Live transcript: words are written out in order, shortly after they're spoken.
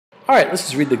Alright, let's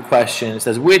just read the question. It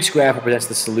says, which graph represents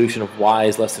the solution of y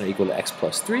is less than or equal to x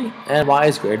plus 3 and y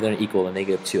is greater than or equal to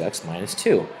negative 2x minus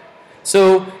 2?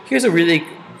 So here's this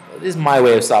is my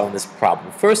way of solving this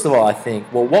problem. First of all, I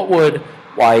think, well, what would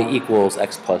y equals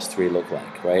x plus 3 look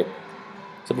like, right?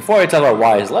 So before I talk about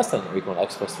y is less than or equal to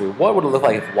x plus 3, what would it look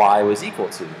like if y was equal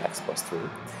to x plus 3?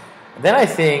 And then I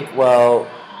think, well,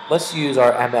 let's use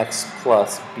our mx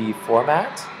plus b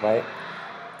format, right?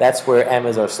 That's where m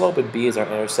is our slope and b is our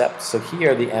intercept. So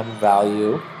here the m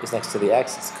value is next to the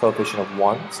x. It's a coefficient of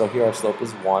 1. So here our slope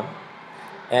is 1.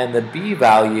 And the b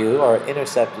value, our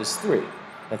intercept, is 3.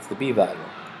 That's the b value.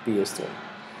 b is 3.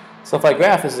 So if I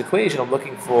graph this equation, I'm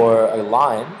looking for a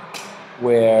line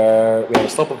where we have a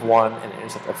slope of 1 and an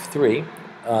intercept of 3.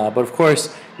 But of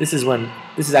course, this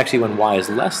is actually when y is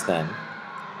less than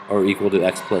or equal to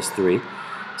x plus 3.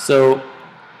 So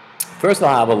first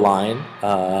I'll have a line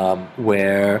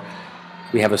where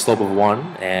we have a slope of 1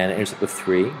 and an intercept of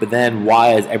 3, but then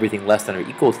y is everything less than or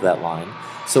equal to that line.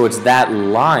 So it's that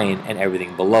line and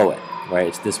everything below it, right?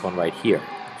 It's this one right here.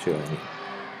 I'll show you what I mean.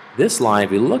 This line,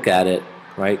 if you look at it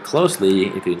right closely,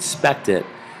 if you inspect it,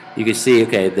 you can see,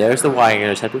 okay, there's the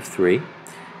y-intercept of 3.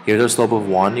 Here's our slope of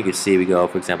 1. You can see we go,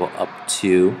 for example, up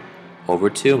 2 over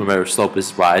 2. Remember, slope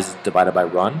is rise divided by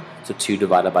run, so 2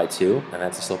 divided by 2, and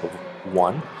that's the slope of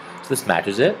 1. So this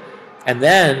matches it. And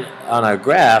then on our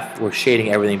graph, we're shading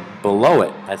everything below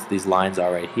it, as these lines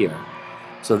are right here.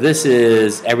 So this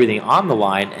is everything on the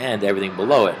line and everything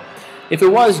below it. If it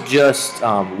was just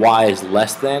y is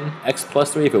less than x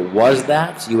plus 3, if it was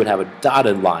that, you would have a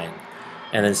dotted line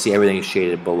and then see everything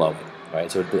shaded below it,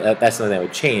 right? So that's something that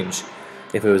would change.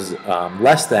 If it was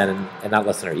less than and not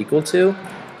less than or equal to,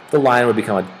 the line would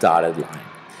become a dotted line.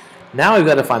 Now we've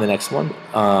got to find the next one.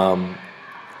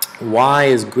 Y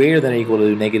is greater than or equal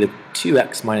to negative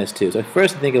 2x minus 2. So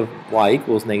first think of y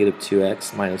equals negative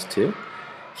 2x minus 2.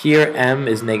 Here m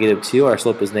is negative 2, our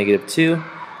slope is negative 2,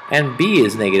 and b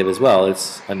is negative as well.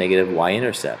 It's a negative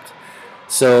y-intercept.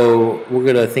 So we're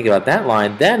going to think about that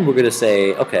line. Then we're going to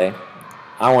say, okay,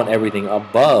 I want everything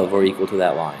above or equal to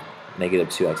that line, negative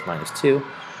 2x minus 2.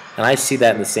 And I see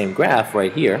that in the same graph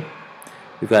right here.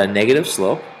 We've got a negative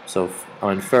slope, so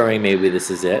I'm inferring maybe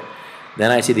this is it. Then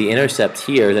I see the intercept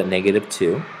here is at negative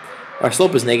 2. Our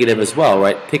slope is negative as well,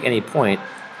 right? Pick any point,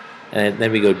 and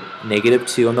then we go negative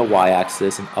 2 on the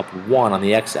y-axis and up 1 on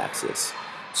the x-axis.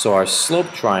 So our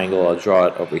slope triangle, I'll draw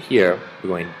it over here. We're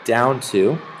going down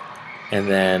 2 and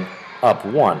then up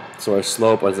 1. So our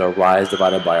slope is our rise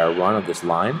divided by our run of this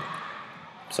line.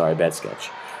 Sorry, bad sketch.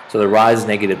 So the rise is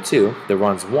negative 2, the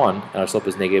run's 1, and our slope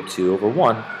is negative 2 over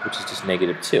 1, which is just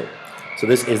negative 2. So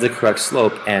this is the correct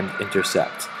slope and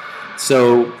intercept.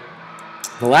 So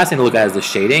the last thing to look at is the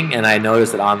shading, and I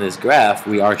noticed that on this graph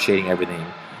we are shading everything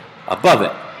above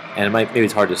it. And maybe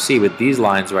it's hard to see, but these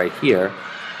lines right here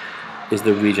is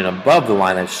the region above the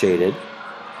line that's shaded,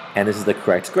 and this is the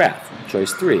correct graph,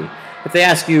 choice 3. If they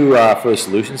ask you for a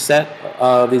solution set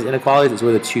of these inequalities, it's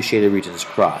where the two shaded regions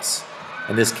cross.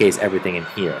 In this case, everything in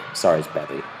here. Sorry, it's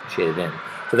badly shaded in.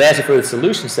 So they ask you for the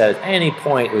solution set at any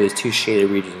point where these two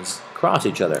shaded regions cross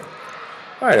each other.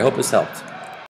 Alright, I hope this helped.